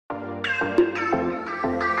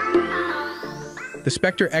The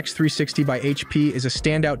Spectre X360 by HP is a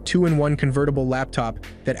standout 2-in-1 convertible laptop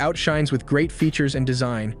that outshines with great features and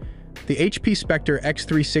design. The HP Spectre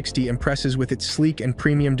X360 impresses with its sleek and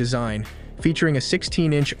premium design, featuring a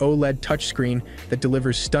 16-inch OLED touchscreen that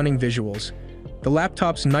delivers stunning visuals. The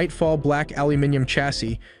laptop's Nightfall black aluminum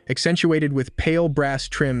chassis, accentuated with pale brass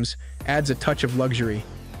trims, adds a touch of luxury.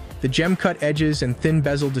 The gem-cut edges and thin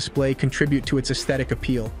bezel display contribute to its aesthetic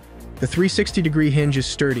appeal. The 360-degree hinge is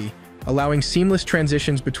sturdy, allowing seamless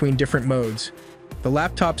transitions between different modes. The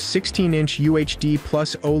laptop's 16-inch UHD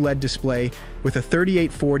Plus OLED display with a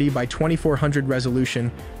 3840 by 2400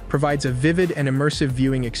 resolution provides a vivid and immersive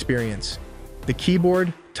viewing experience. The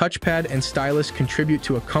keyboard, touchpad, and stylus contribute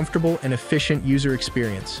to a comfortable and efficient user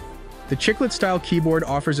experience. The chiclet-style keyboard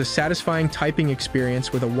offers a satisfying typing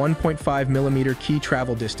experience with a 1.5mm key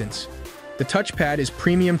travel distance. The touchpad is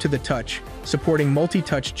premium to the touch, supporting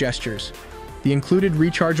multi-touch gestures. The included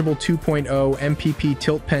rechargeable 2.0 MPP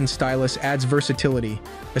tilt pen stylus adds versatility,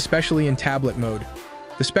 especially in tablet mode.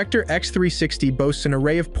 The Spectre X360 boasts an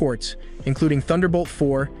array of ports, including Thunderbolt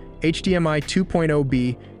 4, HDMI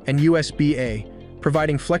 2.0B, and USB-A,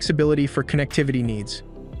 providing flexibility for connectivity needs.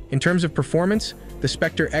 In terms of performance, the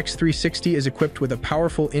Spectre X360 is equipped with a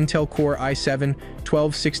powerful Intel Core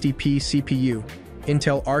i7-1260p CPU,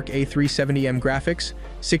 Intel Arc A370M graphics,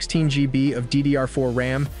 16 GB of DDR4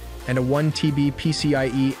 RAM, and a 1 TB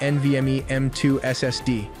PCIe NVMe M2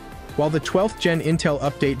 SSD. While the 12th Gen Intel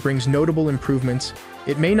update brings notable improvements,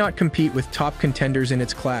 it may not compete with top contenders in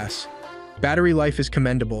its class. Battery life is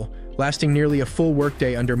commendable, lasting nearly a full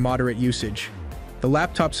workday under moderate usage. The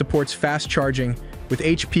laptop supports fast charging, with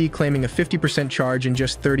HP claiming a 50% charge in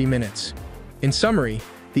just 30 minutes. In summary,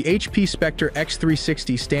 the HP Spectre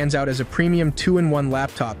X360 stands out as a premium 2-in-1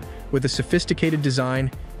 laptop with a sophisticated design,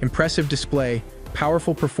 impressive display,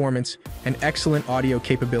 powerful performance, and excellent audio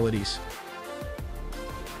capabilities.